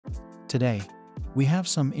Today, we have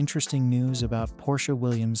some interesting news about Porsha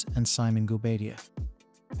Williams and Simon Guobadia.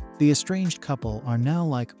 The estranged couple are now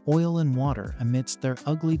like oil and water amidst their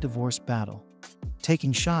ugly divorce battle,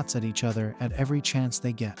 taking shots at each other at every chance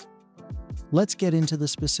they get. Let's get into the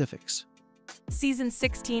specifics. Season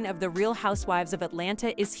 16 of The Real Housewives of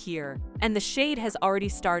Atlanta is here, and the shade has already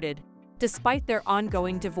started. Despite their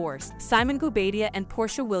ongoing divorce, Simon Guobadia and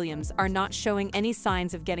Porsha Williams are not showing any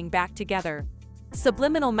signs of getting back together.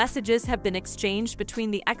 Subliminal messages have been exchanged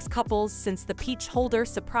between the ex-couples since the peach holder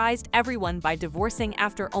surprised everyone by divorcing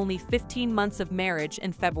after only 15 months of marriage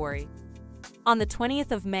in February. On the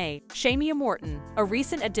 20th of May, Shamia Morton, a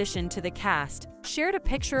recent addition to the cast, shared a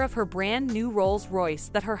picture of her brand new Rolls-Royce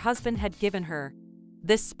that her husband had given her.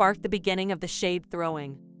 This sparked the beginning of the shade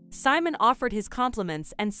throwing. Simon offered his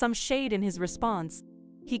compliments and some shade in his response.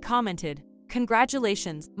 He commented,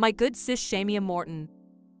 "Congratulations, my good sis Shamia Morton.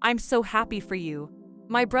 I'm so happy for you.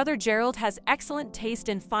 My brother Gerald has excellent taste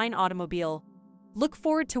in fine automobile. Look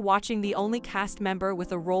forward to watching the only cast member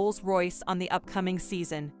with a Rolls-Royce on the upcoming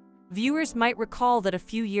season." Viewers might recall that a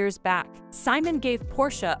few years back, Simon gave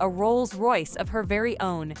Porsha a Rolls-Royce of her very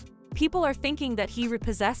own. People are thinking that he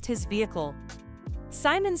repossessed his vehicle.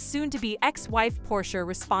 Simon's soon-to-be ex-wife Porsha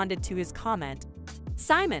responded to his comment.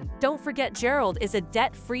 "Simon, don't forget Gerald is a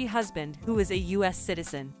debt-free husband who is a US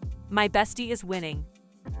citizen. My bestie is winning.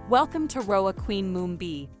 Welcome to Roa Queen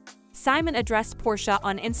Moonbee." Simon addressed Porsha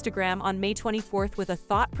on Instagram on May 24th with a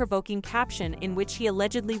thought-provoking caption in which he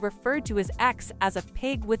allegedly referred to his ex as a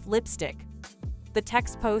pig with lipstick. The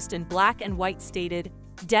text post in black and white stated,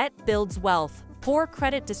 "Debt builds wealth. Poor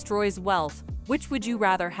credit destroys wealth. Which would you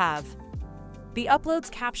rather have?" The upload's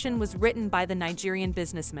caption was written by the Nigerian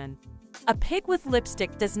businessman. A pig with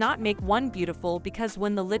lipstick does not make one beautiful because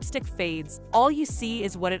when the lipstick fades, all you see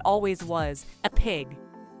is what it always was, a pig.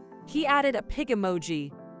 He added a pig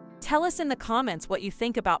emoji. Tell us in the comments what you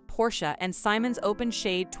think about Porsha and Simon's open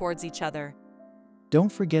shade towards each other.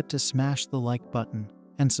 Don't forget to smash the like button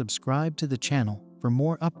and subscribe to the channel for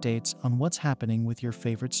more updates on what's happening with your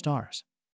favorite stars.